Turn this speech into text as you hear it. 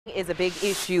Is a big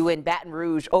issue in Baton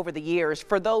Rouge over the years.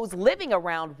 For those living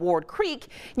around Ward Creek,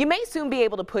 you may soon be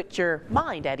able to put your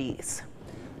mind at ease.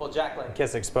 Well, Jacqueline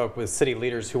Kissick spoke with city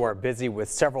leaders who are busy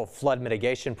with several flood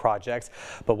mitigation projects,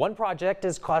 but one project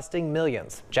is costing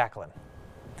millions. Jacqueline.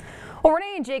 Well,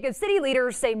 Renee and Jacob, city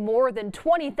leaders say more than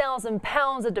 20,000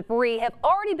 pounds of debris have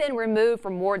already been removed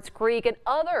from Wards Creek and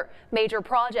other major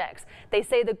projects. They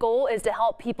say the goal is to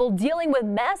help people dealing with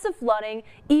massive flooding,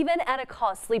 even at a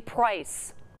costly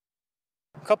price.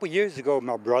 A couple years ago,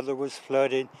 my brother was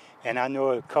flooded, and I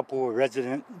know a couple of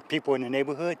resident people in the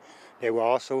neighborhood. They were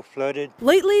also flooded.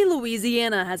 Lately,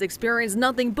 Louisiana has experienced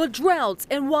nothing but droughts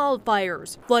and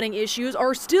wildfires. Flooding issues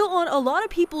are still on a lot of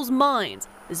people's minds,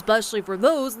 especially for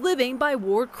those living by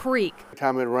Ward Creek. Every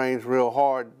time it rains real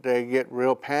hard, they get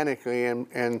real panicky,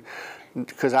 and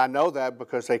because I know that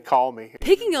because they call me.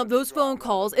 Picking up those phone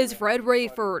calls is Fred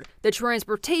Rayford, the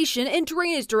Transportation and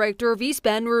Drainage Director of East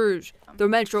Baton Rouge. The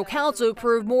Metro Council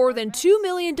approved more than $2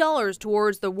 million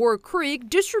towards the Ward Creek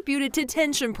Distributed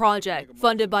Detention project,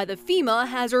 funded by the FEMA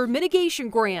Hazard Mitigation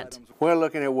Grant. We're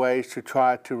looking at ways to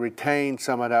try to retain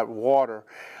some of that water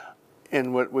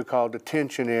in what we call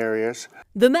detention areas.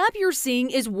 The map you're seeing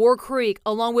is Ward Creek,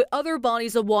 along with other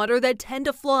bodies of water that tend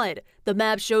to flood. The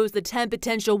map shows the 10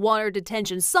 potential water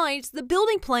detention sites the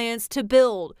building plans to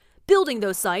build. Building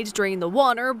those sites drain the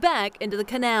water back into the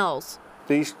canals.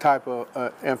 These type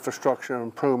of infrastructure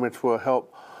improvements will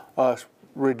help us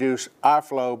reduce our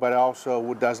flow, but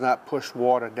also does not push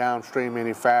water downstream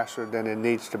any faster than it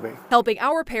needs to be. Helping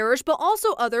our parish, but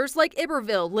also others like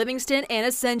Iberville, Livingston, and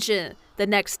Ascension. The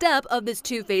next step of this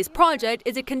two-phase project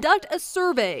is to conduct a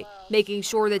survey, making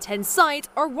sure the 10 sites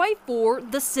are right for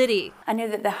the city. I know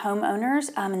that the homeowners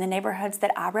in the neighborhoods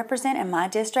that I represent in my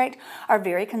district are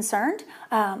very concerned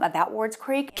about Wards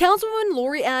Creek. Councilwoman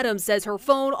Lori Adams says her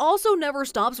phone also never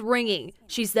stops ringing.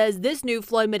 She says this new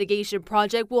flood mitigation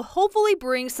project will hopefully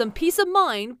bring some peace of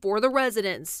mind for the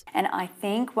residents. And I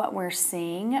think what we're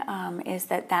seeing is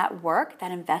that work,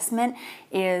 that investment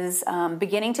is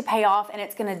beginning to pay off, and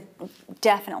it's going to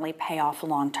definitely pay off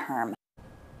long term.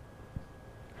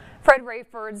 Fred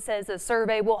Rayford says the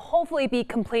survey will hopefully be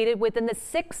completed within the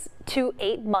 6 to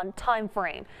 8 month time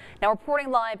frame. Now reporting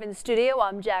live in studio,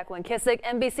 I'm Jacqueline Kissick,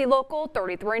 NBC Local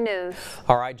 33 News.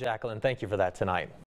 All right, Jacqueline, thank you for that tonight.